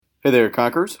Hey there,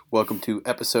 Conquerors. Welcome to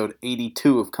episode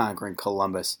 82 of Conquering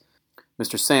Columbus.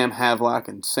 Mr. Sam Havelock,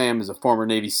 and Sam is a former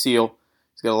Navy SEAL.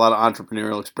 He's got a lot of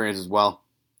entrepreneurial experience as well.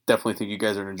 Definitely think you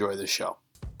guys are going to enjoy this show.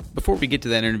 Before we get to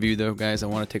that interview, though, guys, I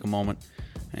want to take a moment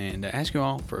and ask you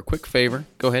all for a quick favor.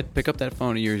 Go ahead, pick up that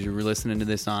phone of yours you were listening to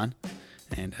this on,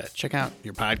 and check out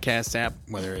your podcast app,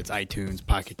 whether it's iTunes,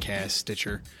 Pocket Cast,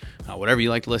 Stitcher, whatever you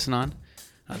like to listen on.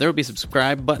 There will be a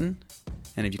subscribe button.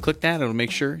 And if you click that, it'll make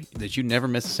sure that you never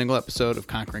miss a single episode of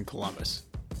Conquering Columbus.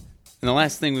 And the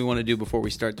last thing we want to do before we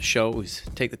start the show is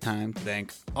take the time to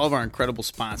thank all of our incredible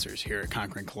sponsors here at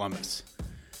Conquering Columbus.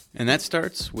 And that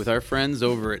starts with our friends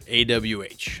over at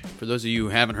AWH. For those of you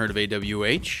who haven't heard of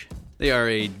AWH, they are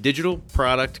a digital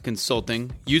product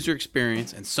consulting, user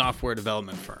experience, and software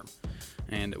development firm.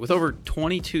 And with over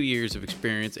 22 years of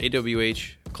experience,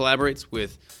 AWH collaborates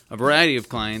with a variety of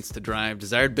clients to drive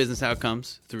desired business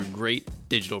outcomes through great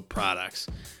digital products.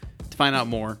 To find out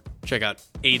more, check out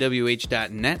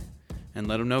awh.net and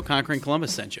let them know Conquering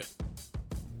Columbus sent you.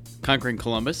 Conquering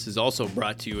Columbus is also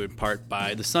brought to you in part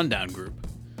by the Sundown Group.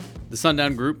 The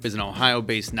Sundown Group is an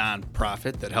Ohio-based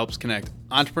nonprofit that helps connect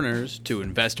entrepreneurs to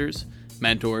investors,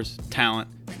 mentors, talent,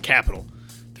 and capital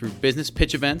through business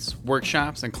pitch events,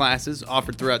 workshops, and classes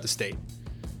offered throughout the state.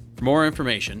 For more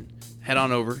information, head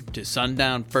on over to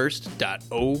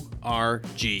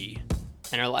sundownfirst.org.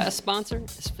 And our last sponsor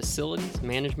is Facilities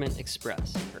Management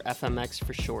Express, or FMX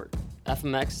for short.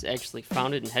 FMX is actually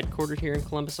founded and headquartered here in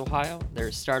Columbus, Ohio. They're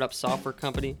a startup software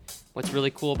company. What's really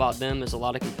cool about them, there's a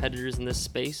lot of competitors in this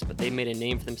space, but they made a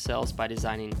name for themselves by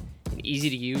designing an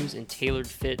easy-to-use and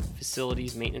tailored-fit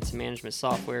facilities maintenance and management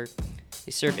software.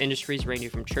 They serve industries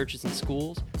ranging from churches and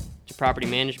schools to property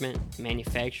management,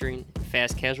 manufacturing, and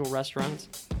fast casual restaurants.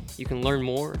 You can learn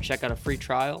more or check out a free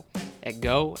trial at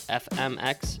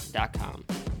gofmx.com.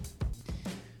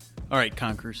 All right,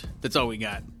 Conquerors, that's all we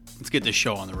got. Let's get this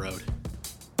show on the road.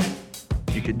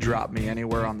 You could drop me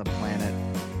anywhere on the planet,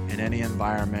 in any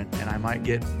environment, and I might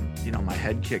get, my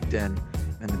head kicked in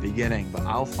the beginning, but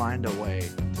I'll find a way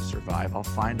to survive. I'll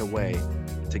find a way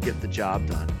to get the job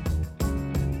done.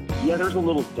 Yeah, there's a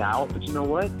little doubt, but you know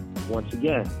what? Once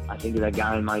again, I think of that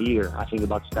guy in my ear. I think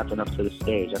about stepping up to the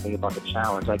stage. I think about the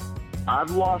challenge.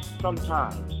 I've lost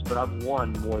sometimes, but I've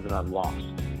won more than I've lost.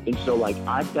 And so,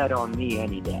 I bet on me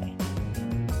any day.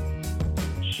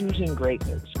 Choosing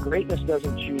greatness. Greatness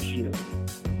doesn't choose you.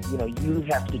 You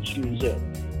have to choose it.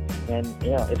 And,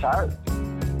 it's hard.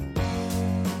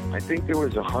 I think there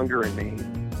was a hunger in me.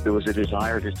 There was a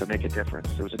desire just to make a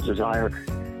difference. There was a desire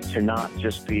to not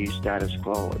just be status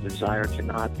quo, a desire to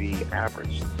not be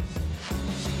average.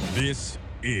 This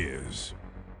is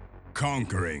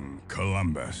Conquering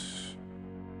Columbus.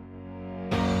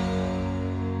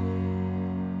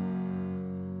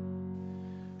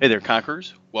 Hey there,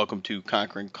 Conquerors. Welcome to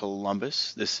Conquering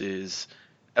Columbus. This is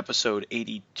episode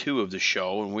 82 of the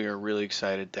show, and we are really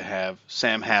excited to have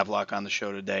Sam Havelock on the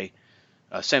show today.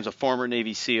 Sam's a former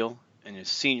Navy SEAL and is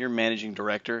Senior Managing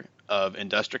Director of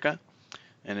Industrica.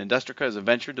 And Industrica is a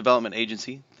venture development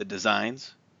agency that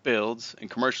designs, builds, and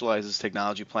commercializes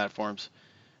technology platforms.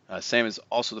 Sam is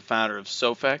also the founder of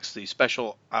SOFEX, the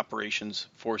Special Operations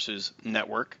Forces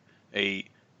Network, a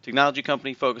technology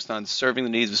company focused on serving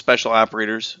the needs of special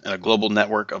operators and a global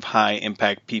network of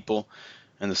high-impact people.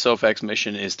 And the SOFEX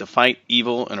mission is to fight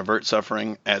evil and avert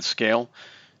suffering at scale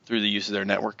through the use of their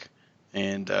network.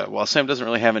 And while Sam doesn't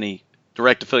really have any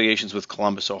direct affiliations with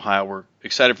Columbus, Ohio, we're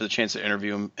excited for the chance to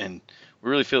interview him, and we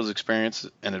really feel his experience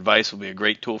and advice will be a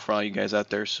great tool for all you guys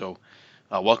out there. So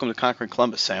welcome to Conquering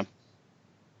Columbus, Sam.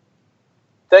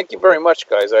 Thank you very much,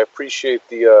 guys. I appreciate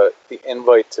the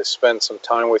invite to spend some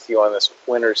time with you on this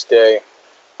winter's day.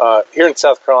 Here in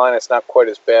South Carolina, it's not quite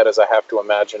as bad as I have to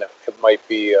imagine it might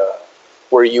be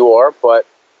where you are, but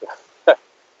I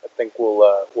think we'll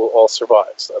all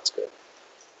survive, so that's good.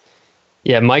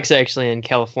 Yeah, Mike's actually in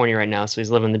California right now, so he's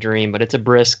living the dream. But it's a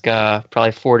brisk,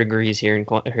 probably 4 degrees here in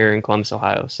Columbus,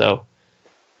 Ohio. So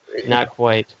not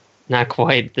quite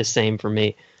the same for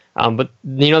me. But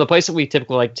the place that we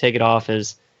typically like to take it off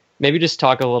is maybe just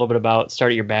talk a little bit about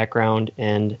start at your background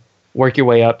and work your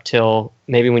way up till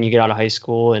maybe when you get out of high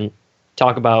school, and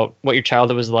talk about what your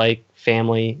childhood was like,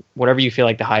 family, whatever you feel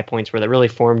like the high points were that really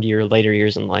formed your later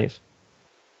years in life.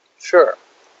 Sure.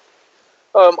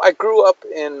 I grew up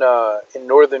in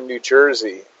northern New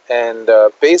Jersey, and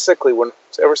basically,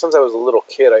 ever since I was a little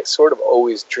kid, I sort of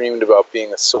always dreamed about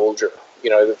being a soldier.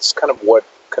 That's kind of what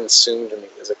consumed me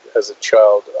as a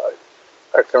child.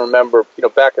 I can remember,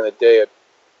 back in the day,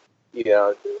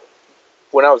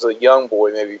 when I was a young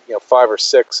boy, maybe 5 or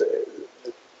 6,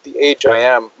 the age I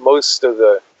am, most of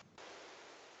the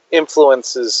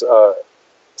influences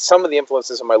some of the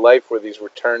influences in my life were these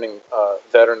returning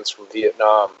veterans from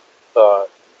Vietnam. A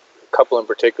couple in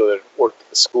particular that worked at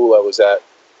the school I was at,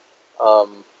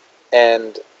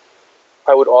 and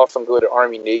I would often go to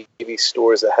Army Navy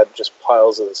stores that had just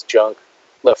piles of this junk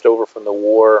left over from the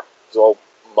war. It was all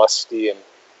musty and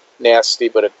nasty,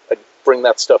 but I'd bring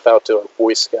that stuff out to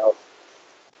Boy Scout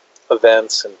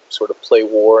events and sort of play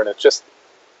war, and it's just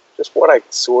what I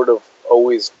sort of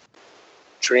always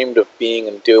dreamed of being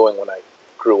and doing when I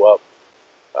grew up,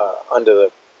 under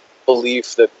the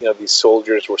belief that these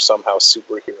soldiers were somehow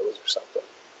superheroes or something.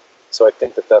 So I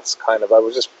think that's kind of, I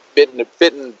was just bitten at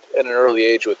an early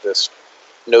age with this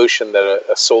notion that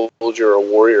a soldier or a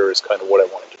warrior is kind of what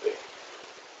I wanted to be.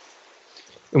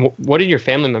 And what did your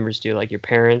family members do, like your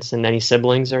parents and any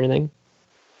siblings or anything?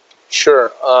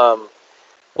 Sure.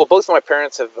 Well, both of my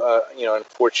parents have,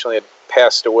 unfortunately had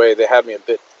passed away. They had me a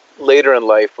bit later in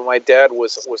life, but my dad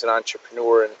was an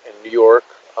entrepreneur in New York,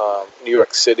 New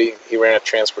York City. He ran a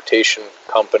transportation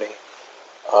company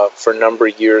for a number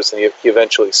of years, and he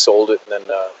eventually sold it, and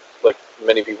then, like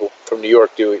many people from New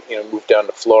York do, moved down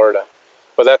to Florida.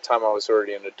 By that time, I was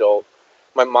already an adult.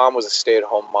 My mom was a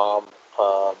stay-at-home mom,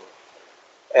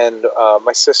 and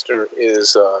my sister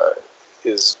is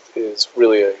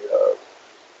really a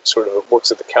sort of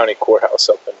works at the county courthouse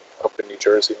up in New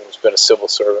Jersey, and has been a civil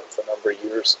servant for a number of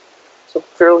years. So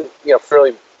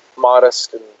fairly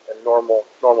modest and normal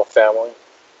family.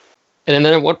 And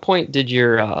then at what point did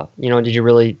you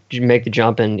make the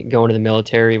jump and go into the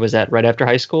military? Was that right after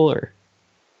high school, or?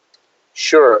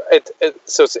 Sure.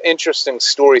 So it's an interesting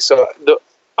story. So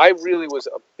I was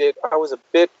a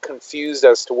bit confused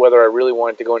as to whether I really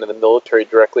wanted to go into the military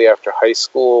directly after high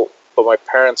school, but my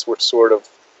parents were sort of,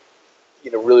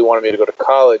 really wanted me to go to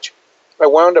college. I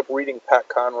wound up reading Pat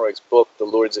Conroy's book, The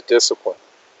Lords of Discipline,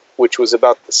 which was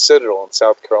about the Citadel in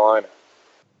South Carolina.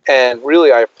 And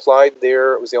really, I applied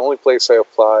there. It was the only place I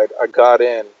applied. I got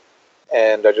in,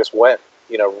 and I just went.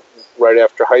 Right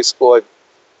after high school, I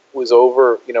was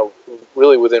over,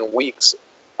 really within weeks.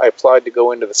 I applied to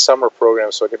go into the summer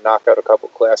program so I could knock out a couple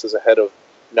classes ahead of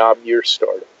Knob year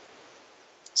starting.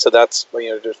 So that's,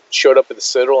 just showed up at the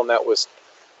Citadel, and that was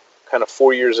kind of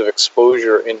 4 years of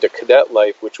exposure into cadet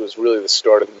life, which was really the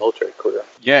start of the military career.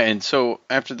 Yeah, and so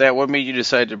after that, what made you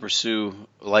decide to pursue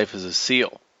life as a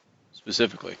SEAL,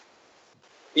 specifically?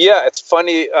 Yeah, it's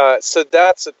funny. So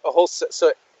that's a whole.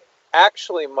 So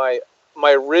actually, my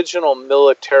original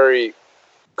military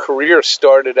career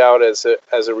started out as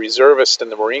a reservist in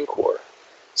the Marine Corps.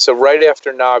 So right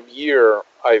after Knob year,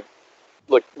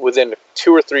 within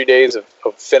 2 or 3 days of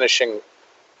finishing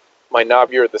my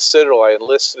Knob year at the Citadel, I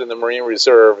enlisted in the Marine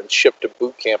Reserve and shipped to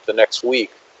boot camp the next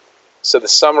week. So the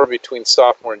summer between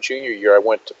sophomore and junior year, I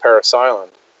went to Parris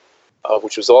Island,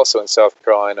 which was also in South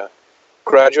Carolina,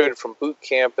 graduated from boot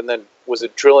camp, and then was a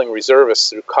drilling reservist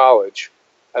through college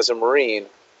as a Marine.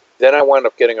 Then I wound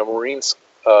up getting a Marine's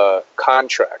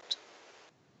contract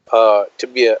to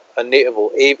be a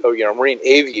Marine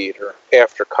aviator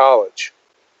after college.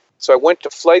 So I went to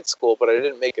flight school, but I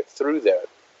didn't make it through that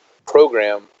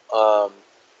program.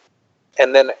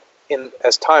 And then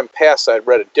as time passed, I'd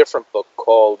read a different book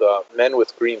called Men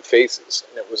with Green Faces,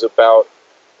 and it was about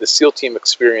the SEAL team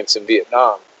experience in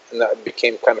Vietnam. And I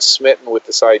became kind of smitten with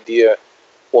this idea,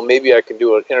 well, maybe I can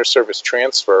do an inter-service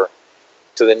transfer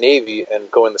to the Navy and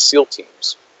go in the SEAL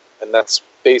teams. And that's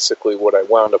basically what I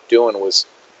wound up doing, was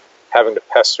having to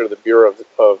pester the Bureau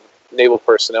of Naval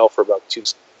Personnel for about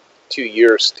two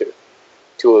years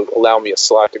to allow me a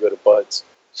slot to go to BUD/S.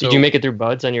 Did you make it through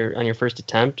BUD/S on your first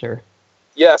attempt, or?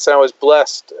 Yes, and I was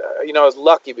blessed. I was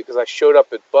lucky because I showed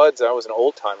up at BUD/S, and I was an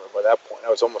old-timer by that point. I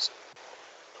was almost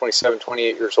 27,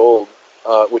 28 years old,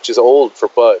 which is old for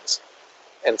BUD/S.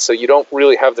 And so you don't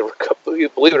really have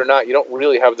believe it or not, you don't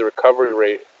really have the recovery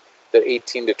rate that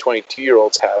 18 to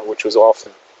 22-year-olds have, which was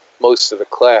often most of the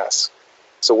class.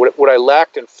 So what I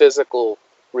lacked in physical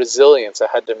resilience, I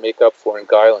had to make up for in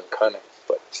guile and cunning.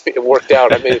 But it worked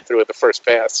out. I made it through with the first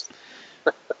pass.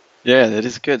 Yeah, that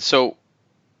is good. So do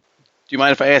you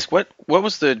mind if I ask, what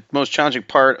was the most challenging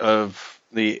part of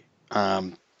the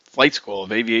flight school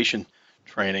of aviation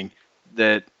training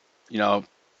that,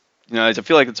 I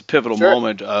feel like it's a pivotal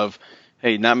moment of,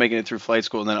 hey, not making it through flight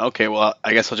school, and then, okay, well,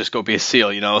 I guess I'll just go be a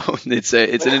SEAL, It's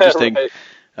an interesting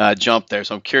right. Jump there.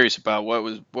 So I'm curious about what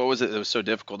was it that was so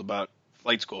difficult about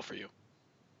flight school for you?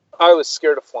 I was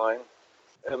scared of flying.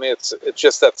 I mean, it's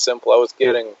just that simple. I was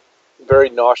getting very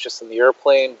nauseous in the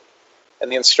airplane,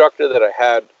 and the instructor that I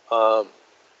had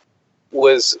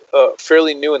was a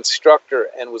fairly new instructor,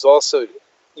 and was also,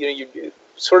 you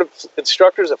sort of,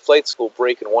 instructors at flight school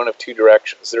break in one of two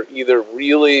directions. They're either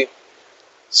really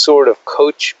sort of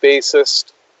coach basis.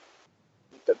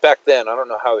 Back then, I don't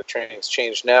know how the training's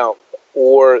changed now,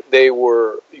 or they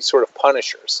were sort of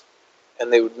punishers,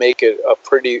 and they would make it a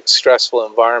pretty stressful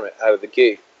environment out of the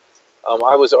gate.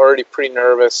 I was already pretty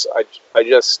nervous. I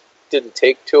just didn't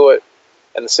take to it,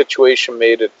 and the situation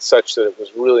made it such that it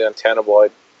was really untenable.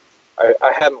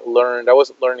 I hadn't learned. I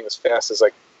wasn't learning as fast as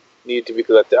I needed to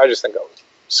because I just think I was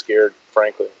scared,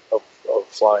 frankly, of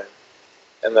flying.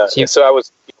 And so I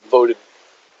was voted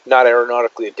not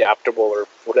aeronautically adaptable or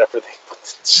whatever they put the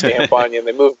stamp on you, and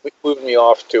they moved me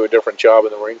off to a different job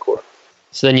in the Marine Corps.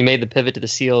 So then you made the pivot to the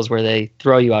SEALs, where they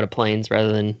throw you out of planes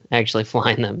rather than actually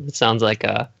flying them. It sounds like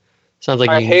you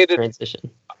hated transition.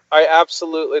 I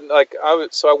absolutely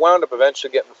So I wound up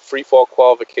eventually getting free fall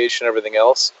qualification and everything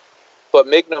else. But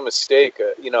make no mistake,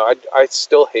 I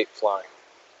still hate flying,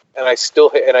 and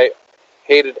I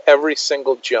hated every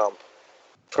single jump,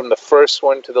 from the first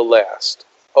one to the last,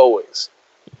 always.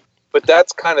 But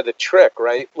that's kind of the trick,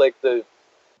 right?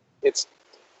 It's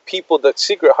people, that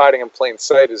secret hiding in plain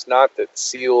sight is not that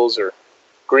SEALs or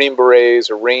Green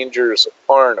Berets or Rangers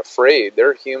aren't afraid.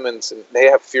 They're humans and they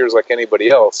have fears like anybody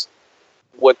else.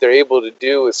 What they're able to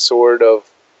do is sort of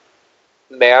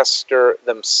master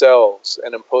themselves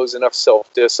and impose enough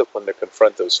self-discipline to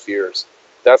confront those fears.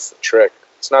 That's the trick.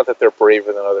 It's not that they're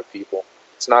braver than other people.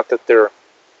 It's not that they're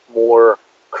more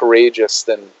courageous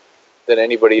than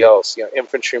anybody else.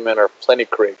 Infantrymen are plenty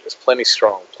courageous, plenty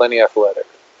strong, plenty athletic.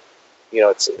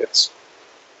 It's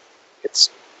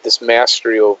this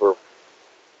mastery over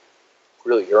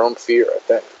really your own fear, I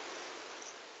think.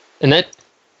 And that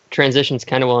transitions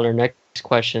kind of well in our next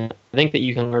question. I think that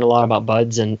you can learn a lot about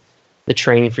BUD/S and the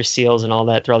training for SEALs and all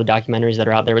that through all the documentaries that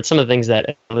are out there. But some of the things that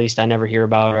at least I never hear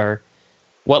about are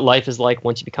what life is like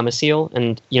once you become a SEAL.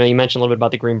 And, you mentioned a little bit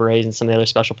about the Green Berets and some of the other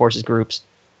Special Forces groups.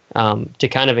 To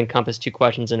kind of encompass two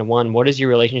questions into one, what does your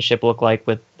relationship look like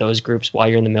with those groups while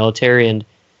you're in the military? And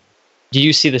do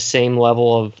you see the same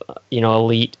level of,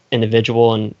 elite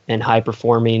individual and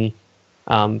high-performing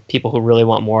people who really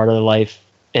want more out of their life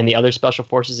in the other Special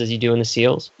Forces as you do in the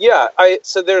SEALs? Yeah,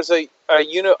 so there's I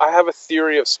have a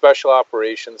theory of special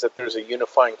operations that there's a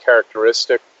unifying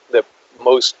characteristic that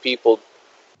most people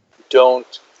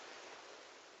don't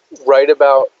write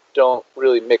about, don't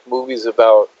really make movies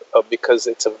about, because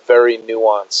it's a very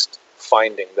nuanced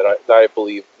finding that I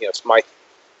believe, it's my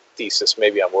thesis,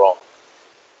 maybe I'm wrong.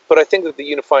 But I think that the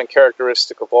unifying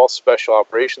characteristic of all special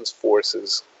operations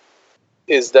forces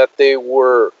is that they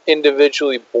were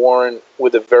individually born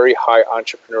with a very high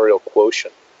entrepreneurial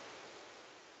quotient.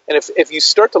 And if you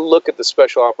start to look at the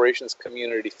special operations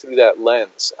community through that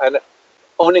lens, and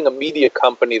owning a media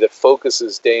company that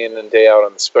focuses day in and day out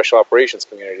on the special operations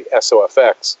community,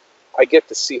 SOFX, I get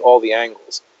to see all the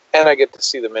angles, and I get to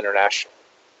see them internationally.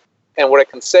 And what I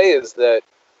can say is that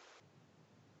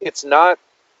it's not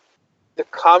the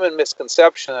common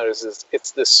misconception that is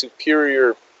it's the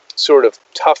superior sort of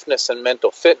toughness and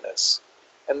mental fitness.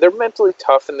 And they're mentally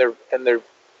tough and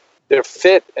they're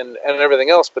fit and everything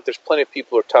else, but there's plenty of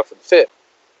people who are tough and fit.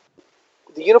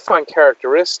 The unifying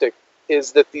characteristic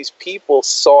is that these people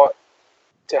sought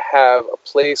to have a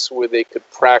place where they could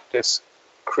practice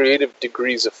creative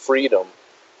degrees of freedom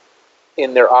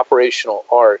in their operational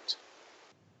art,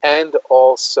 and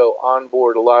also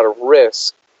onboard a lot of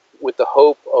risk with the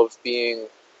hope of being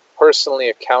personally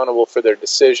accountable for their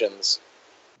decisions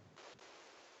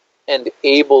and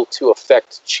able to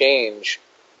affect change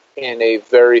in a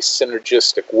very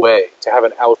synergistic way, to have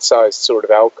an outsized sort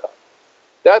of outcome.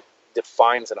 That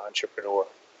defines an entrepreneur.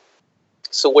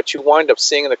 So what you wind up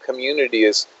seeing in the community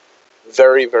is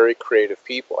very, very creative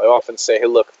people. I often say, hey,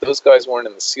 look, if those guys weren't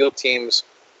in the SEAL teams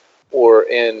or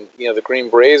in the Green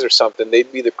Berets or something,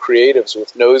 they'd be the creatives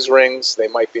with nose rings. They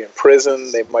might be in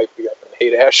prison. They might be up in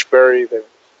Haight-Ashbury.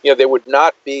 They would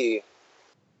not be,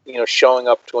 showing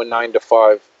up to a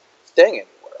 9-to-5 thing anywhere.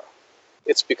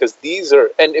 It's because these are,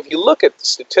 and if you look at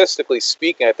statistically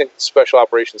speaking, I think the special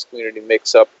operations community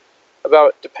makes up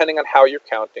about, depending on how you're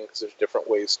counting, because there's different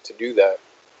ways to do that,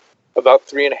 about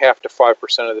 3.5 to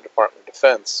 5% of the Department of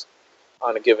Defense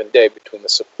on a given day between the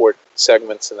support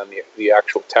segments and then the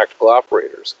actual tactical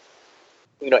operators.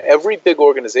 Every big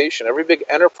organization, every big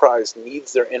enterprise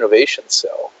needs their innovation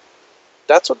cell.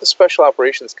 That's what the special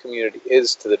operations community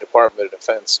is to the Department of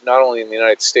Defense, not only in the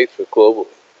United States, but globally.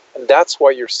 And that's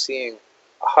why you're seeing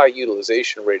a high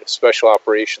utilization rate of special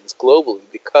operations globally,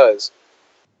 because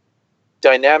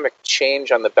dynamic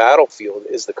change on the battlefield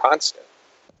is the constant.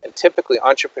 And typically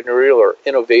entrepreneurial or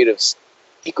innovative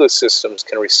ecosystems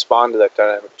can respond to that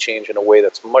dynamic change in a way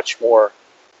that's much more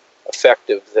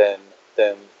effective than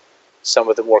some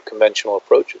of the more conventional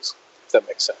approaches, if that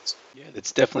makes sense. Yeah,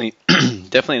 that's definitely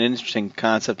definitely an interesting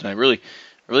concept, and I really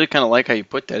kind of like how you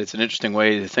put that. It's an interesting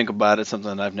way to think about it,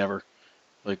 something that I've never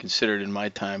really considered in my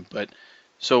time. But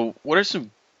so, what are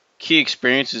some key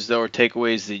experiences though, or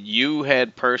takeaways that you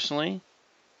had personally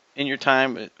in your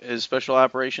time as special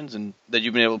operations, and that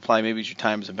you've been able to apply maybe as your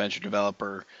time as a venture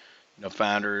developer,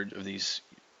 founder of these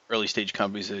early stage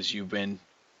companies, as you've been,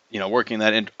 working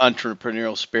that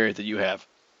entrepreneurial spirit that you have?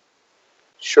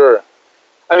 Sure.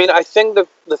 I mean, I think that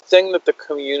the thing that the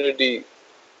community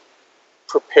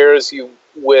prepares you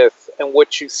with, and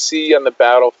what you see on the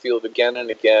battlefield again and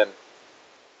again,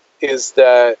 is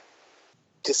that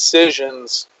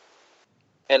decisions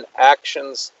and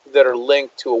actions that are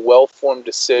linked to a well-formed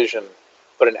decision,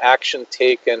 but an action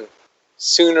taken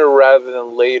sooner rather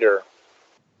than later,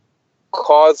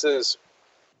 causes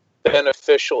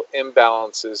beneficial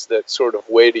imbalances that sort of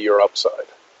weigh to your upside.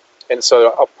 And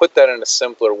so I'll put that in a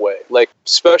simpler way. Like,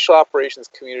 special operations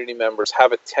community members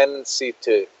have a tendency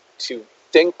to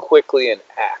think quickly and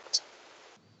act.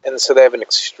 And so they have an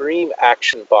extreme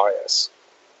action bias.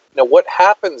 Now, what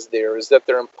happens there is that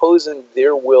they're imposing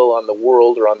their will on the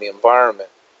world or on the environment.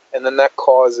 And then that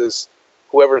causes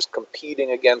whoever's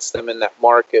competing against them in that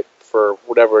market for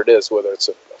whatever it is, whether it's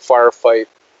a firefight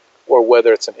or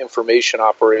whether it's an information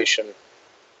operation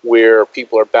where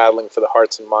people are battling for the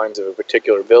hearts and minds of a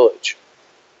particular village.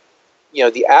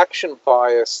 The action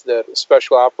bias that a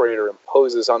special operator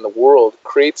imposes on the world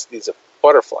creates these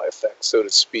butterfly effects, so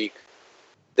to speak,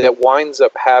 that winds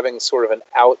up having sort of an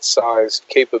outsized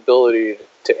capability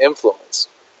to influence.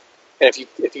 And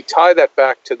if you tie that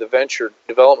back to the venture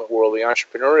development world, the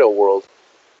entrepreneurial world,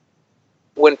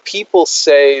 when people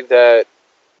say that,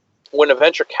 when a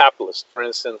venture capitalist, for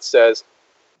instance, says,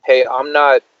 hey, I'm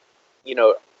not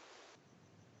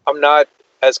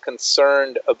as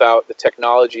concerned about the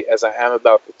technology as I am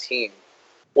about the team,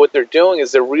 what they're doing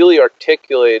is they're really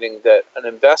articulating that an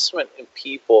investment in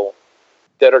people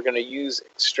that are going to use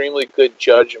extremely good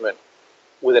judgment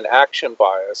with an action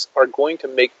bias are going to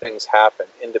make things happen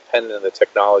independent of the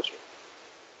technology.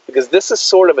 Because this is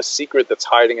sort of a secret that's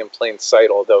hiding in plain sight,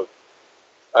 although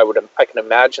I can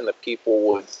imagine that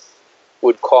people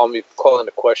would call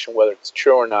into question whether it's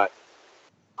true or not.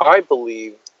 I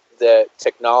believe that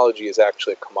technology is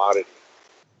actually a commodity,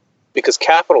 because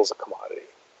capital is a commodity.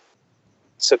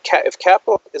 So if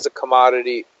capital is a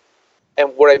commodity,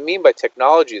 and what I mean by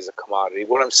technology is a commodity,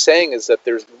 what I'm saying is that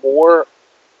there's more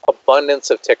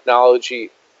abundance of technology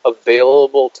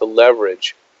available to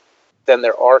leverage than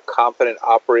there are competent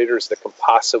operators that can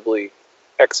possibly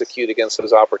execute against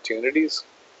those opportunities.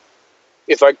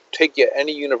 If I take you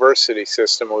any university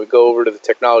system and we go over to the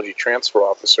technology transfer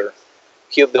officer,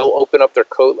 they'll open up their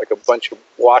coat like a bunch of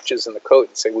watches in the coat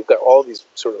and say, we've got all these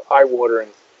sort of eye-watering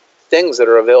things that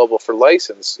are available for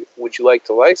license. Would you like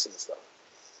to license them?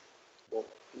 Well,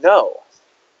 no,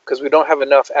 because we don't have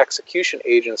enough execution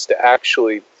agents to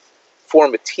actually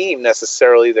form a team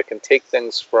necessarily that can take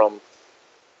things from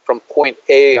point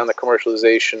A on the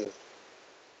commercialization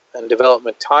and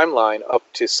development timeline up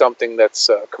to something that's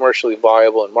commercially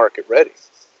viable and market ready.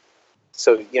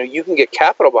 So, you can get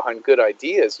capital behind good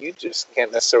ideas. You just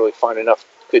can't necessarily find enough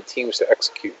good teams to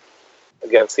execute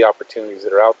against the opportunities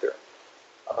that are out there.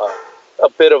 A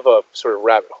bit of a sort of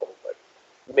rabbit hole, but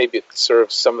maybe it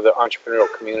serves some of the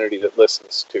entrepreneurial community that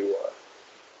listens to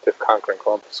Conquering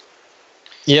Columbus.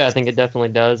 Yeah, I think it definitely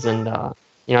does. And,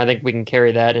 I think we can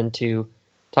carry that into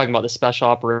talking about the Special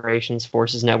Operations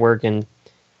Forces Network and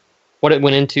what it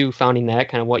went into founding that,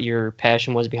 kind of what your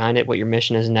passion was behind it, what your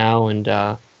mission is now, and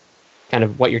kind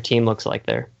of what your team looks like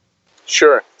there.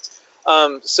 Sure.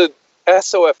 So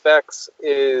SOFX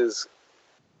is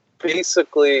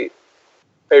basically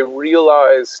a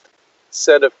realized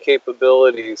set of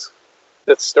capabilities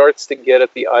that starts to get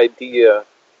at the idea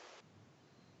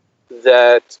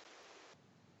that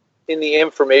in the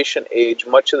information age,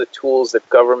 much of the tools that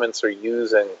governments are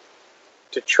using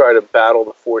to try to battle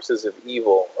the forces of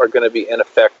evil are going to be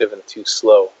ineffective and too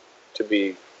slow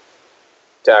to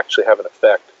actually have an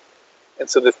effect. And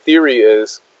so the theory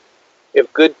is,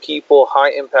 if good people,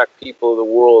 high-impact people of the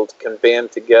world can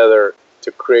band together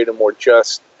to create a more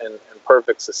just and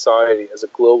perfect society as a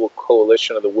global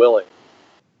coalition of the willing,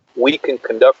 we can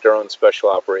conduct our own special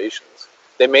operations.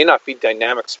 They may not be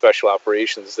dynamic special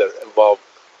operations that involve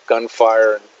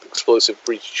gunfire and explosive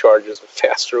breach charges and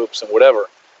fast ropes and whatever,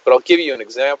 but I'll give you an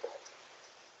example.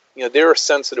 There are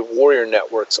sensitive warrior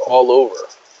networks all over.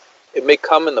 It may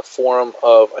come in the form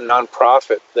of a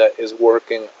nonprofit that is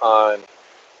working on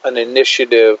an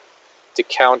initiative to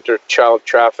counter child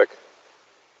trafficking,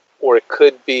 or it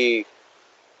could be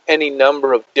any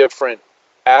number of different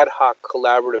ad hoc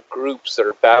collaborative groups that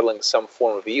are battling some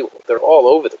form of evil. They're all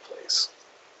over the place.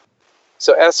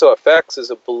 So SOFX is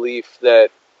a belief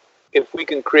that if we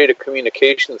can create a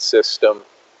communication system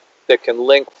that can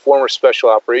link former special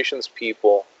operations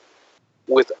people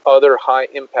with other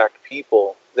high-impact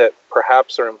people that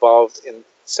perhaps are involved in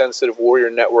sensitive warrior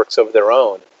networks of their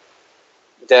own,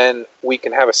 then we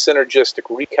can have a synergistic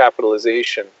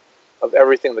recapitalization of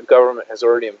everything the government has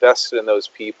already invested in those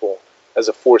people as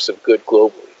a force of good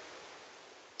globally.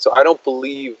 So I don't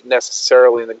believe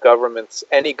necessarily in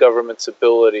any government's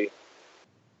ability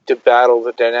to battle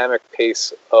the dynamic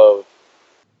pace of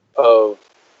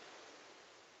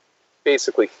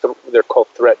basically, they're called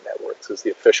threat networks is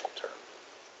the official term.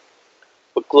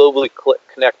 But globally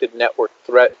connected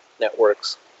threat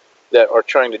networks that are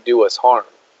trying to do us harm,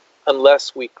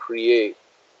 unless we create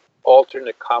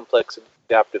alternate complex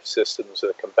adaptive systems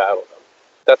that can battle them.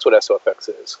 That's what SOFX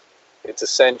is. It's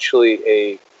essentially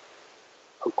a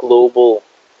global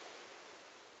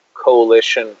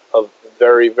coalition of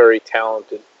very, very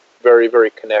talented, very, very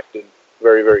connected,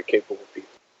 very, very capable people.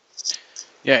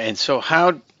 Yeah, and so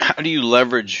how do you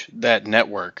leverage that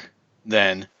network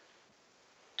then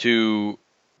to,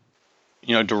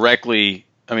 directly,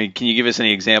 I mean, can you give us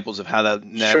any examples of how that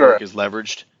network is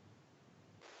leveraged?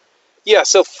 Yeah,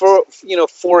 so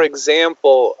for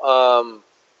example,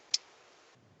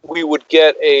 we would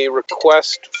get a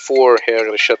request for, hey, I'm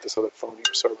going to shut this other phone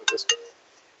here, sorry about this.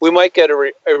 We might get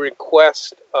a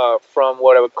request from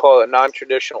what I would call a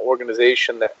non-traditional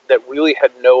organization that really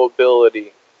had no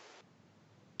ability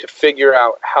to figure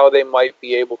out how they might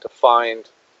be able to find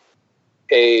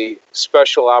a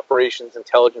special operations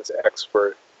intelligence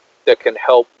expert that can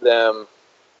help them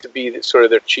to be sort of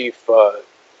their chief of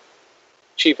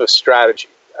strategy,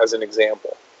 as an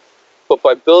example. But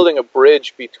by building a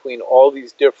bridge between all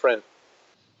these different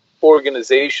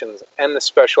organizations and the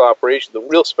special operations, the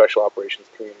real special operations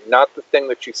community, not the thing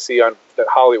that you see that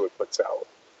Hollywood puts out,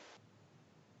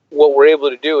 what we're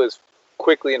able to do is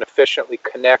quickly and efficiently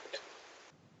connect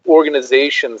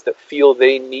organizations that feel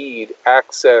they need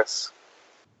access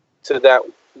to that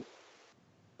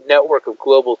network of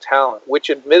global talent, which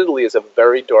admittedly is a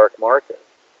very dark market,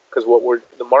 because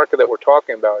the market that we're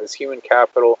talking about is human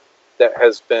capital that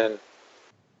has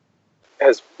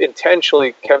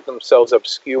intentionally kept themselves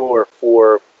obscure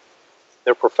for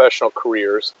their professional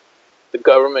careers. The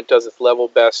government does its level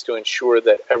best to ensure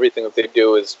that everything that they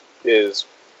do is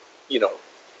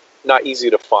not easy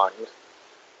to find.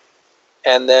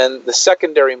 And then the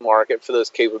secondary market for those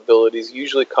capabilities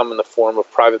usually come in the form of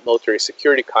private military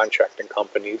security contracting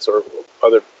companies or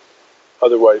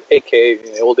otherwise, aka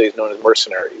in the old days known as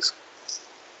mercenaries.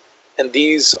 And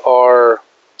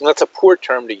that's a poor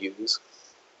term to use,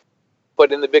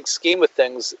 but in the big scheme of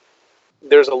things,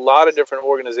 there's a lot of different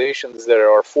organizations that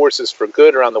are forces for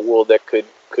good around the world that could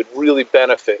really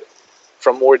benefit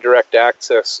from more direct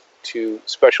access to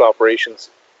special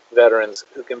operations veterans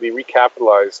who can be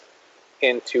recapitalized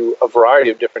into a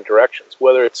variety of different directions,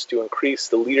 whether it's to increase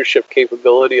the leadership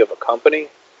capability of a company.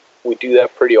 We do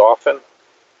that pretty often,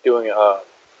 doing a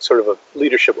sort of a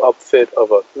leadership upfit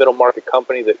of a middle market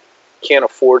company that can't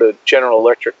afford a General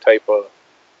Electric type of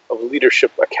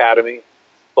leadership academy,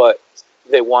 but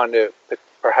they want to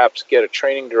perhaps get a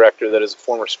training director that is a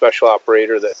former special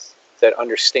operator that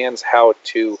understands how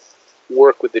to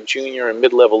work with the junior and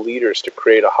mid-level leaders to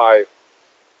create a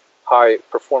high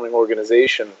performing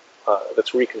organization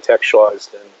that's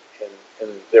recontextualized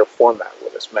in their format,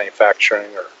 whether it's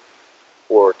manufacturing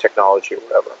or technology or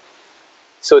whatever.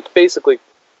 So it's basically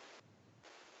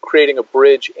creating a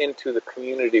bridge into the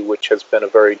community, which has been a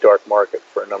very dark market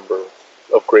for a number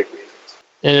of great reasons.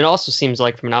 And it also seems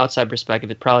like, from an outside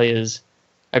perspective, it probably is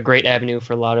a great avenue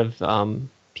for a lot of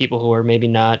people who are maybe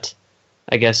not,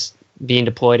 I guess, being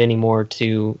deployed anymore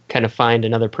to kind of find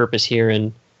another purpose here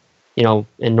in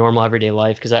normal everyday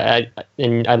life. Because I'd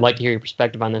like to hear your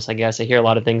perspective on this. I guess I hear a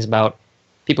lot of things about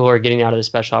people who are getting out of the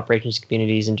special operations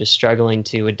communities and just struggling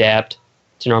to adapt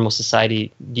to normal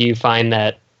society. Do you find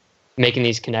that making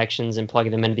these connections and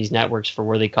plugging them into these networks for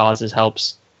worthy causes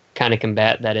helps kind of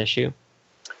combat that issue?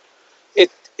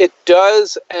 It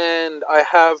does, and I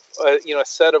have a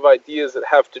set of ideas that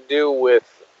have to do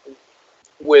with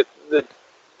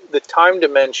the time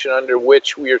dimension under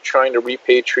which we are trying to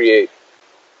repatriate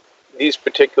these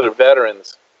particular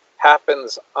veterans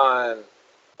happens on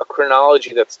a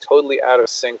chronology that's totally out of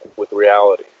sync with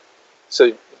reality.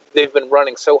 So they've been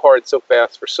running so hard, so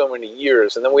fast for so many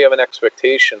years, and then we have an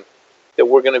expectation that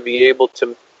we're going to be able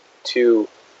to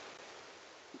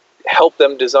help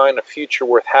them design a future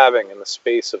worth having in the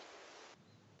space of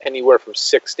anywhere from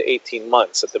 6 to 18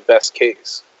 months at the best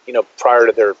case. prior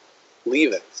to their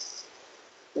leaving.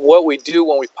 What we do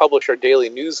when we publish our daily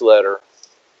newsletter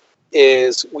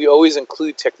is we always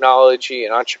include technology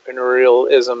and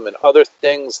entrepreneurialism and other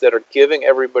things that are giving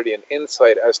everybody an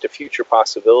insight as to future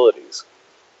possibilities.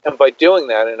 And by doing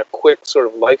that in a quick sort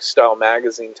of lifestyle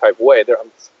magazine type way, I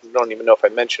don't even know if I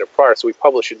mentioned it prior, so we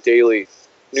publish a daily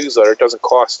newsletter. It doesn't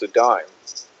cost a dime.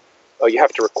 You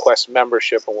have to request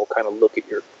membership, and we'll kind of look at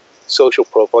your social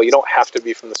profile. You don't have to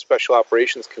be from the special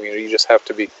operations community. You just have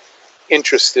to be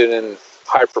interested in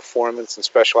high performance and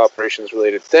special operations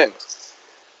related things.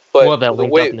 But we'll have that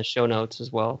linked up in the show notes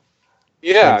as well.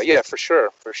 Yeah, for sure.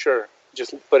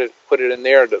 Just put it in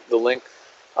there, the link.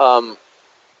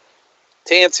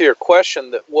 To answer your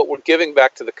question, that what we're giving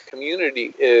back to the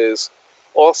community is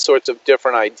all sorts of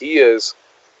different ideas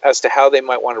as to how they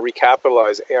might want to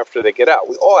recapitalize after they get out.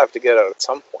 We all have to get out at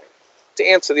some point. To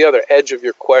answer the other edge of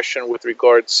your question with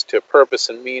regards to purpose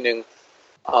and meaning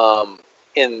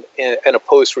in a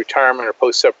post-retirement or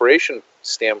post-separation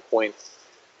standpoint,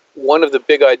 one of the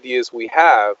big ideas we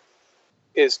have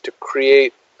is to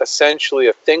create essentially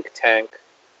a think tank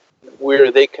where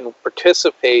they can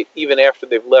participate even after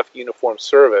they've left uniformed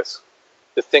service.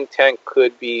 The think tank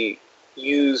could be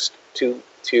used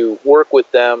to work with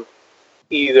them.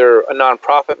 Either a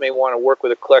nonprofit may want to work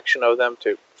with a collection of them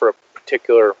for a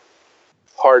particular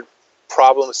hard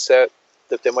problem set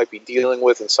that they might be dealing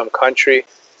with in some country,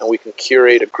 and we can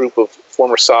curate a group of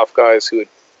former soft guys who had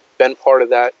been part of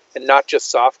that, and not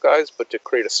just soft guys, but to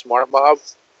create a smart mob.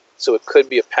 So it could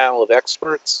be a panel of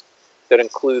experts that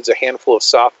includes a handful of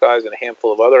soft guys and a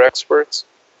handful of other experts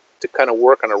to kind of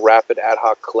work on a rapid ad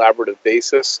hoc collaborative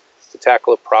basis to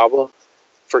tackle a problem.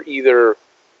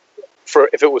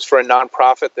 If it was for a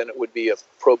nonprofit, then it would be a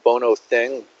pro bono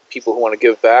thing, people who want to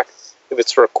give back. If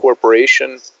it's for a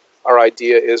corporation, our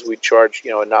idea is we charge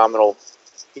a nominal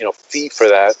fee for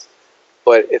that.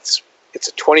 But it's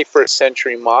a 21st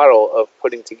century model of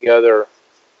putting together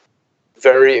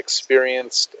very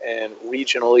experienced and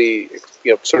regionally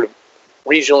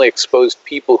exposed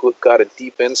people who've got a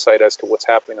deep insight as to what's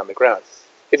happening on the ground.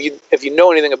 If you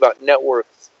know anything about network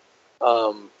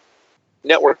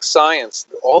science,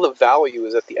 all the value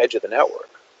is at the edge of the network.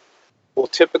 Well,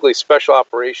 typically special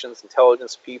operations,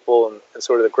 intelligence people, and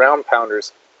sort of the ground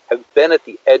pounders have been at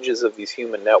the edges of these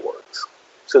human networks.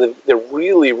 So they're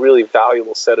really, really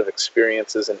valuable set of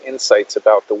experiences and insights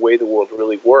about the way the world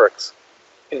really works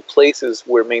in places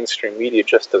where mainstream media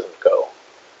just doesn't go.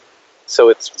 So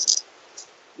it's,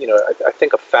 I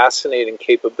think a fascinating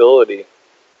capability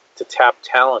to tap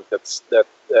talent that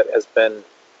has been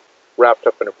wrapped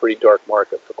up in a pretty dark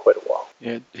market for quite a while.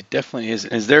 Yeah, it definitely is.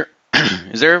 Is there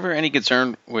ever any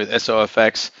concern with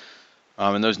SOFX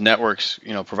and those networks,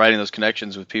 providing those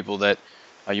connections with people that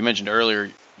you mentioned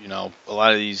earlier? A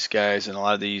lot of these guys and a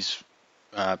lot of these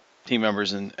team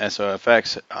members in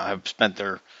SOFX have spent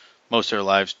most of their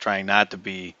lives trying not to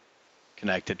be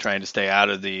connected, trying to stay out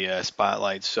of the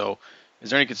spotlight. So is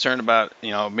there any concern about,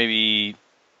 maybe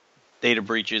data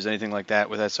breaches, anything like that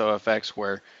with SOFX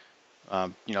where,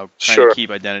 trying to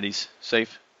keep identities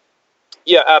safe?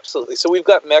 Yeah, absolutely. So we've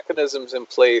got mechanisms in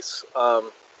place.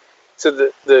 So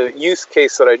the use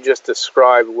case that I just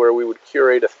described, where we would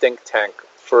curate a think tank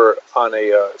on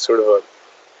a sort of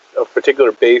a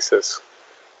particular basis,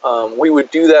 we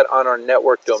would do that on our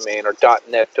network domain, our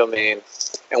 .net domain,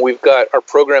 and we've got our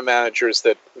program managers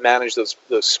that manage those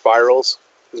spirals,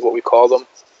 is what we call them.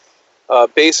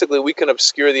 Basically, we can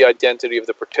obscure the identity of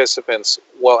the participants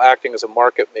while acting as a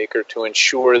market maker to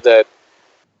ensure that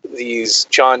these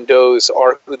John Does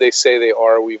are who they say they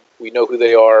are. We know who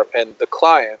they are, and the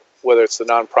client, whether it's the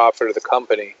nonprofit or the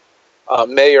company,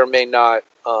 may or may not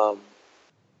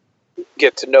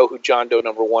get to know who John Doe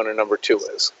number 1 or number 2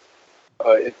 is.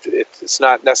 It's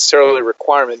not necessarily a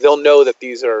requirement. They'll know that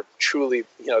these are truly,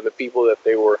 the people that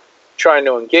they were trying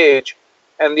to engage,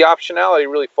 and the optionality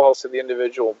really falls to the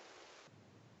individual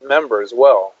member as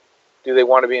well. Do they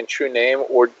want to be in true name,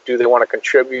 or do they want to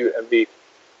contribute and be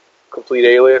complete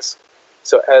alias?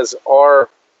 So as our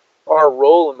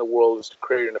role in the world is to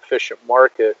create an efficient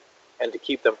market and to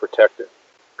keep them protected,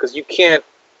 because you can't,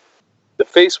 the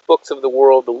Facebooks of the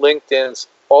world, the LinkedIns,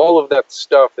 all of that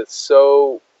stuff is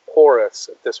so porous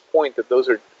at this point that those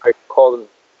are, I call them,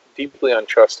 deeply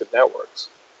untrusted networks.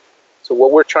 So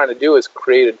what we're trying to do is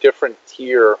create a different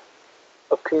tier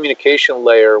of communication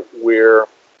layer where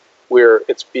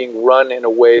it's being run in a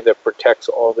way that protects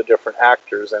all the different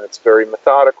actors, and it's very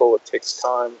methodical, it takes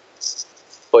time,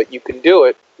 but you can do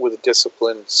it with a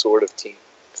disciplined sort of team,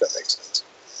 if that makes sense.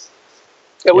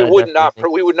 And we would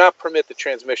not permit the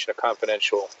transmission of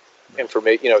confidential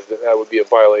information. That would be a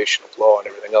violation of law and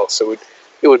everything else. So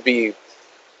it would be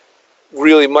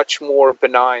really much more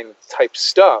benign type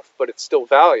stuff, but it's still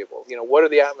valuable. What are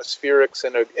the atmospherics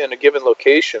in a given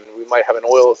location? We might have an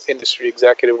oil industry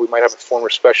executive, we might have a former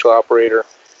special operator,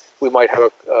 we might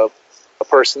have a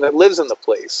person that lives in the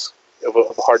place of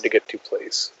a hard to get to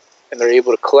place, and they're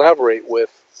able to collaborate with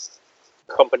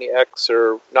company X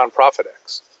or nonprofit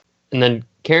X. And then,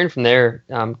 Karen, from there,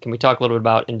 can we talk a little bit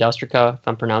about Industrica, if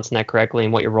I'm pronouncing that correctly,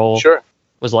 and what your role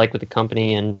was like with the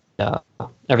company and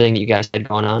everything that you guys had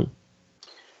going on?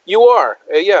 You are.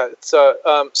 Yeah. So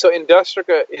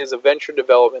Industrica is a venture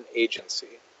development agency.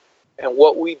 And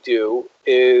what we do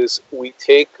is we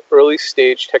take early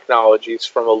stage technologies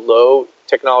from a low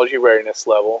technology readiness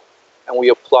level, and we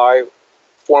apply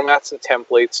formats and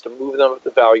templates to move them up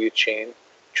the value chain,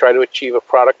 try to achieve a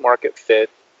product market fit,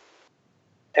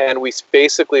 and we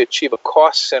basically achieve a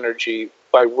cost synergy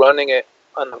by running it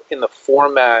in the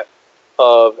format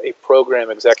of a program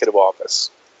executive office.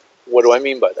 What do I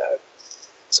mean by that?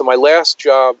 So my last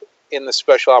job in the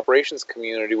special operations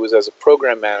community was as a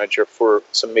program manager for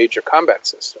some major combat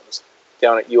systems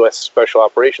down at U.S. Special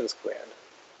Operations Command.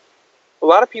 A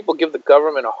lot of people give the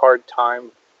government a hard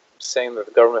time saying that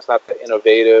the government's not that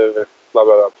innovative, and blah,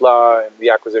 blah, blah, blah, and the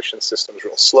acquisition system's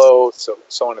real slow, so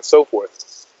on and so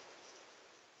forth.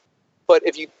 But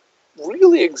if you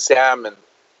really examine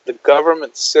the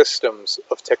government systems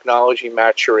of technology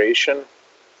maturation,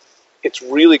 it's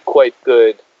really quite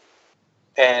good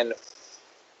and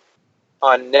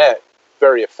on net,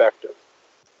 very effective.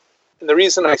 And the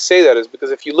reason I say that is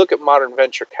because if you look at modern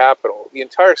venture capital, the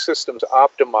entire system's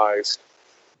optimized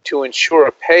to ensure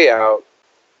a payout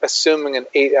assuming an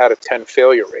 8 out of 10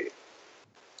 failure rate.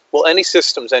 Well, any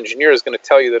systems engineer is going to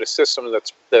tell you that a system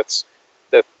that's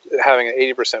having an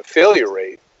 80% failure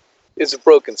rate is a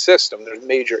broken system. There's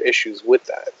major issues with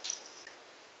that.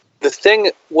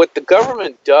 What the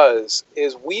government does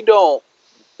is we don't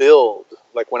build,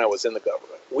 like when I was in the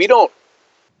government,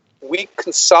 we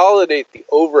consolidate the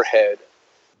overhead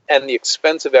and the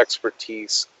expensive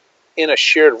expertise in a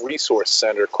shared resource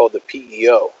center called the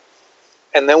PEO.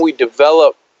 And then we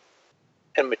develop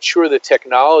and mature the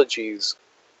technologies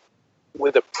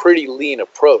with a pretty lean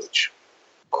approach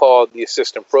called the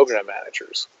assistant program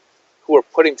managers, who are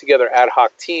putting together ad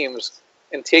hoc teams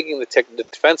and taking the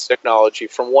defense technology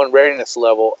from one readiness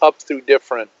level up through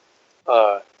different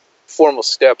formal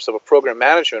steps of a program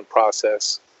management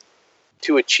process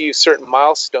to achieve certain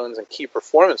milestones and key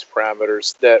performance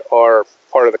parameters that are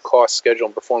part of the cost, schedule,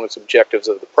 and performance objectives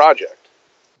of the project.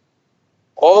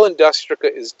 All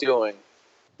Industrica is doing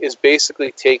is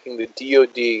basically taking the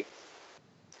DoD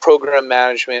program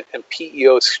management and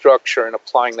PEO structure and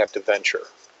applying that to venture.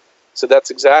 So that's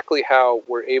exactly how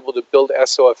we're able to build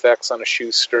SOFX on a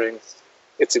shoestring.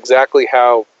 It's exactly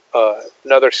how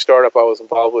another startup I was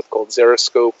involved with called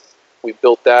Xeroscope, we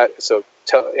built that. It's a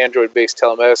Android-based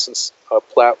telemedicine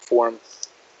platform.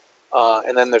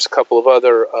 And then there's a couple of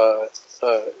other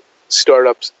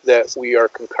startups that we are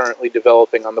concurrently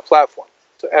developing on the platform.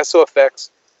 So SOFX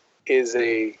is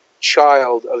a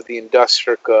child of the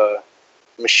Industrica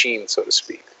machine, so to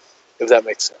speak, if that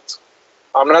makes sense.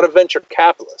 I'm not a venture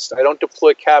capitalist. I don't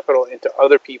deploy capital into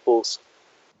other people's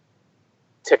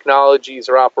technologies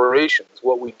or operations.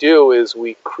 What we do is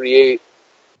we create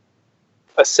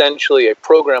essentially a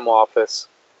program office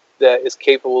that is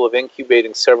capable of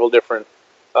incubating several different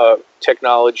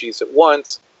technologies at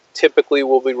once. Typically,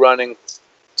 we'll be running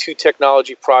 2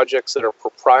 technology projects that are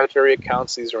proprietary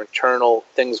accounts. These are internal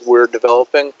things we're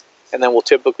developing. And then we'll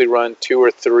typically run 2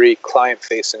 or 3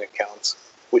 client-facing accounts,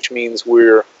 which means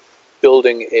we're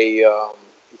building a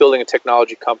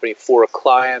technology company for a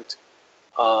client.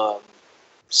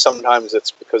 Sometimes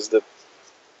it's because the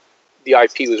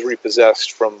IP was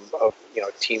repossessed from a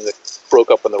team that broke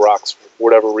up on the rocks for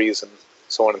whatever reason,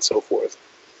 so on and so forth.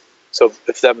 So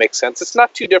if that makes sense, it's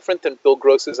not too different than Bill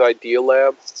Gross's Idea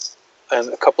Lab and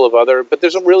a couple of other, but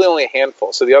there's really only a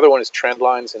handful. So the other one is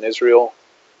Trendlines in Israel.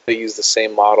 They use the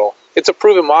same model. It's a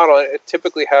proven model. It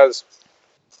typically has,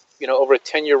 over a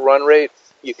 10-year run rate,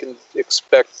 you can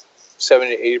expect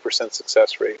 70 to 80%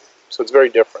 success rate. So it's very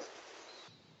different.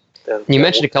 You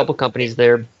mentioned a couple companies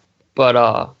there, but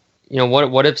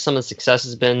what if some of the success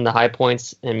has been the high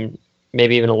points and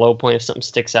maybe even a low point if something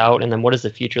sticks out? And then what does the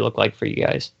future look like for you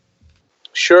guys?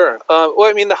 Sure.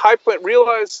 The high point,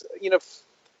 realize,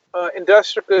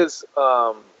 Industrica is,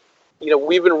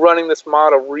 we've been running this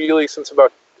model really since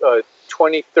about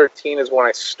 2013 is when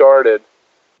I started.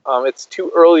 It's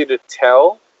too early to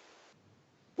tell.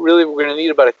 Really, we're going to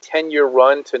need about a 10-year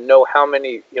run to know how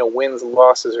many wins,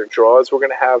 losses, or draws we're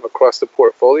going to have across the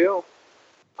portfolio.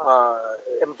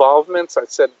 Involvements, I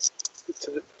said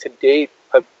to date,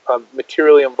 I'm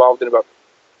materially involved in about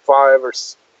 5 or,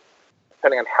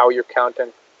 depending on how you're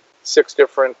counting, 6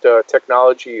 different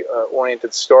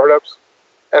technology-oriented startups.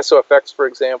 SOFX, for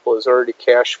example, is already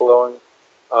cash flowing.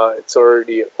 It's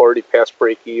already past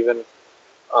break even,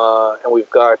 and we've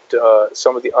got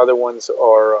some of the other ones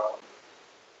are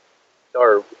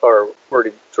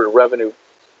already sort of revenue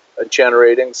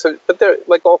generating. So, but they're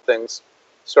like all things.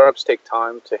 Startups take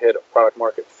time to hit a product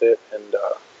market fit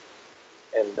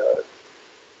and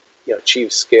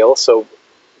achieve scale. So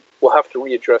we'll have to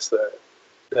readdress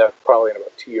that probably in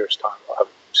about 2 years' time. I'll have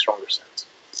a stronger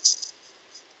sense.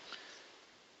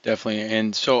 Definitely.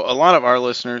 And so a lot of our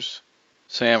listeners,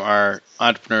 Sam, are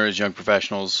entrepreneurs, young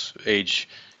professionals, age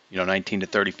 19 to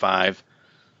 35.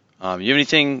 You have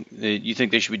anything that you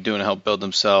think they should be doing to help build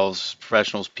themselves,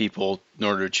 professionals, people, in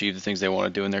order to achieve the things they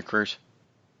want to do in their careers?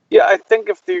 Yeah, I think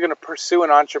if you're going to pursue an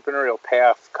entrepreneurial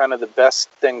path, kind of the best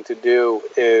thing to do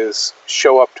is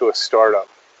show up to a startup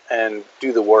and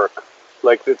do the work.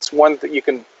 Like, it's one that you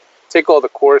can take all the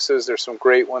courses. There's some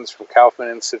great ones from Kaufman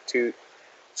Institute,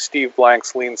 Steve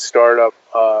Blank's Lean Startup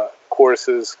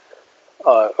courses,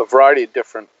 a variety of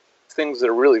different things that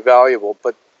are really valuable.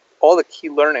 But all the key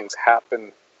learnings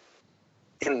happen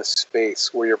in the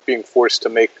space where you're being forced to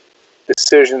make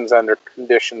decisions under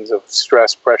conditions of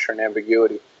stress, pressure, and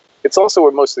ambiguity. It's also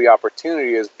where most of the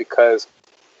opportunity is, because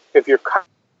if you're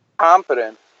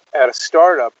competent at a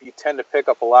startup, you tend to pick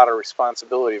up a lot of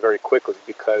responsibility very quickly,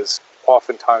 because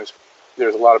oftentimes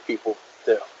there's a lot of people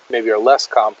that maybe are less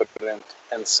competent,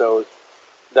 and so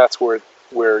that's where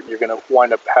you're going to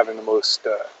wind up having the most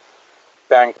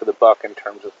bang for the buck in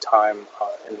terms of time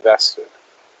invested.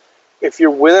 If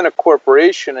you're within a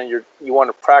corporation and you want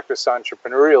to practice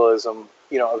entrepreneurialism,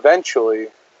 eventually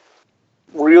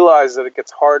realize that it gets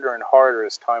harder and harder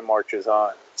as time marches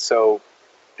on. So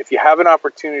if you have an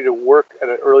opportunity to work at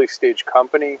an early stage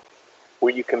company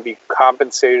where you can be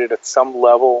compensated at some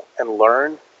level and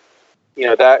learn,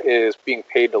 that is being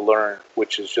paid to learn,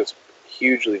 which is just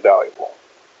hugely valuable,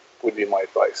 would be my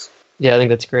advice. Yeah, I think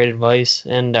that's great advice.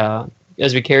 And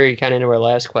as we carry kind of into our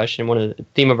last question, one of the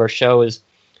theme of our show is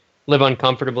live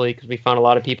uncomfortably, because we found a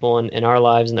lot of people in our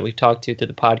lives and that we've talked to through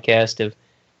the podcast have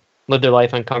lived their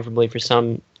life uncomfortably for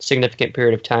some significant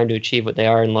period of time to achieve what they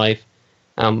are in life.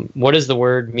 What does the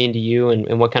word mean to you,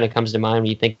 and what kind of comes to mind when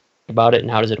you think about it,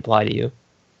 and how does it apply to you?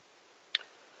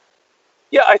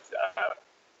 Yeah,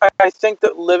 I think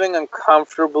that living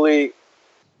uncomfortably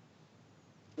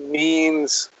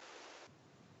means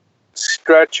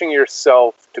stretching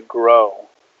yourself to grow.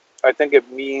 I think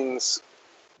it means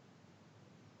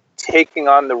taking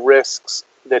on the risks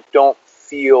that don't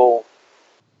feel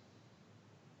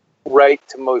right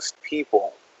to most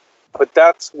people. But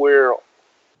that's where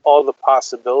all the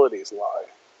possibilities lie.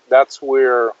 That's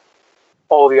where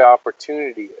all the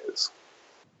opportunity is.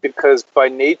 Because by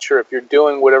nature, if you're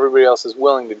doing what everybody else is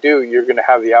willing to do, you're going to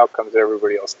have the outcomes that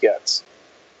everybody else gets.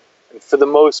 And for the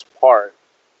most part,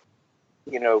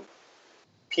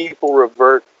 people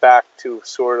revert back to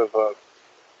sort of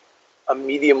a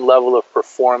medium level of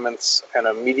performance and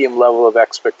a medium level of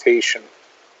expectation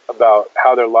about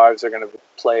how their lives are going to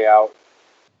play out,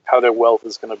 how their wealth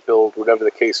is going to build, whatever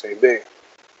the case may be.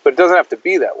 But it doesn't have to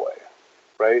be that way,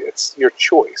 right? It's your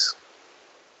choice.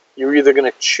 You're either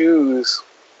going to choose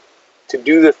to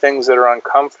do the things that are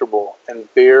uncomfortable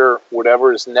and bear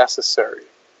whatever is necessary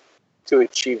to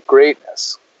achieve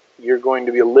greatness. You're going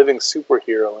to be a living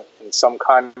superhero in some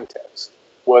context,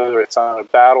 whether it's on a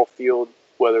battlefield,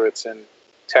 whether it's in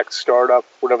tech startup,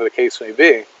 whatever the case may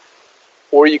be.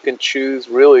 Or you can choose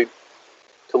really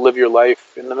to live your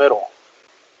life in the middle.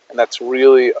 And that's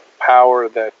really a power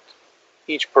that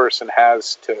each person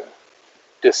has to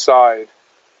decide,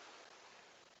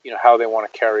 how they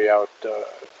want to carry out the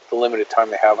limited time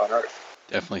they have on Earth.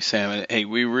 Definitely, Sam. And hey,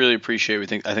 we really appreciate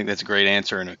it. I think that's a great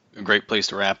answer and a great place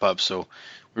to wrap up. So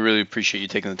we really appreciate you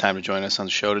taking the time to join us on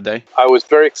the show today. I was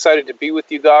very excited to be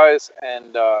with you guys,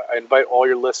 and I invite all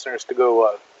your listeners to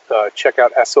go check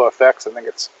out SOFX. I think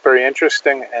it's very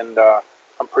interesting, and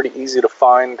I'm pretty easy to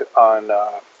find on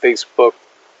Facebook,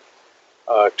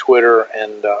 Twitter,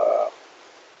 and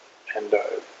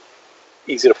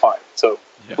easy to find. So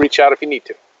reach out if you need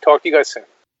to. Talk to you guys soon.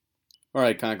 All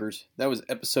right, Conquerors. That was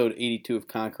episode 82 of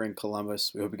Conquering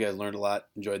Columbus. We hope you guys learned a lot,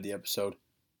 enjoyed the episode.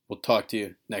 We'll talk to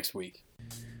you next week.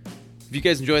 If you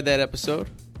guys enjoyed that episode,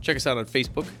 check us out on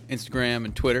Facebook, Instagram,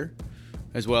 and Twitter,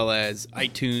 as well as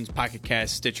iTunes, Pocket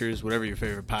Cast, Stitchers, whatever your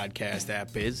favorite podcast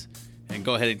app is. And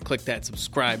go ahead and click that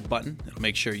subscribe button. It'll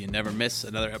make sure you never miss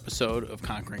another episode of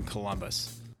Conquering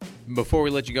Columbus. Before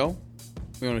we let you go,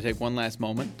 we want to take one last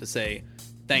moment to say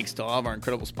thanks to all of our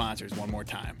incredible sponsors one more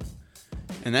time.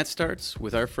 And that starts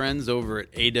with our friends over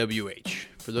at AWH.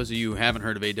 For those of you who haven't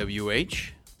heard of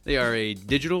AWH, they are a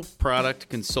digital product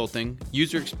consulting,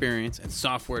 user experience, and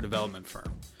software development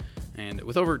firm. And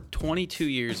with over 22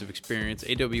 years of experience,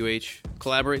 AWH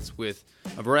collaborates with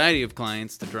a variety of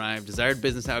clients to drive desired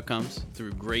business outcomes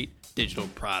through great digital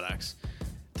products.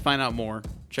 To find out more,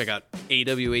 check out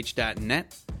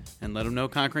awh.net and let them know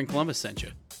Conquering Columbus sent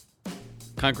you.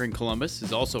 Conquering Columbus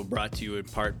is also brought to you in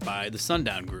part by the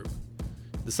Sundown Group.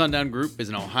 The Sundown Group is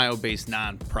an Ohio-based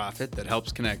nonprofit that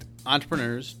helps connect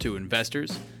entrepreneurs to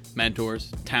investors,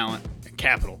 mentors, talent, and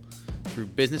capital through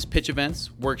business pitch events,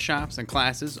 workshops, and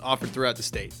classes offered throughout the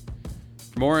state.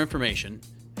 For more information,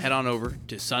 head on over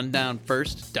to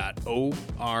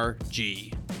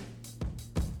sundownfirst.org.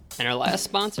 And our last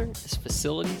sponsor is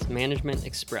Facilities Management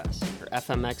Express, or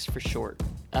FMX for short.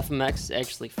 FMX is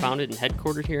actually founded and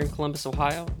headquartered here in Columbus,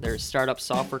 Ohio. They're a startup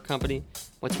software company.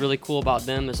 What's really cool about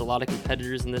them, there's a lot of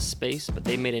competitors in this space, but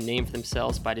they made a name for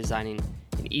themselves by designing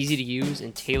an easy-to-use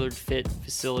and tailored-fit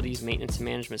facilities maintenance and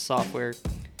management software.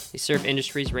 They serve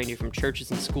industries ranging from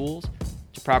churches and schools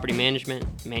to property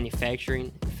management,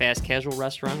 manufacturing, and fast casual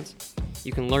restaurants.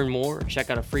 You can learn more or check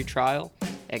out a free trial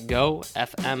at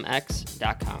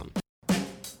gofmx.com.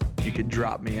 You could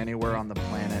drop me anywhere on the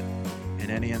planet, in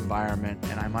any environment,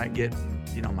 and I might get,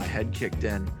 my head kicked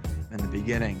in the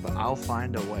beginning, but I'll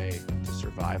find a way to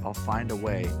survive. I'll find a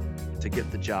way to get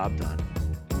the job done.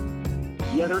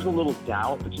 Yeah, there's a little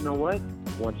doubt, but you know what?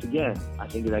 Once again, I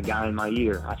think of that guy in my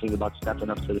ear. I think about stepping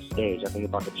up to the stage. I think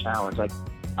about the challenge.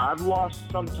 I've lost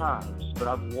sometimes, but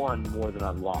I've won more than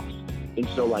I've lost. And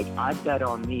so, I bet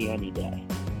on me any day.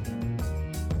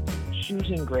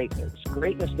 Choosing greatness.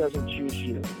 Greatness doesn't choose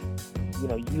you.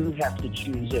 You have to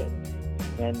choose it.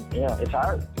 And, it's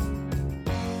hard.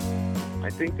 I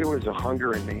think there was a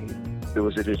hunger in me. There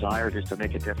was a desire just to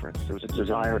make a difference. There was a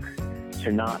desire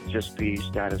to not just be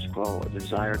status quo, a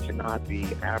desire to not be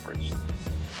average.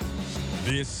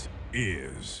 This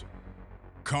is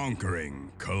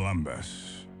Conquering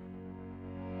Columbus.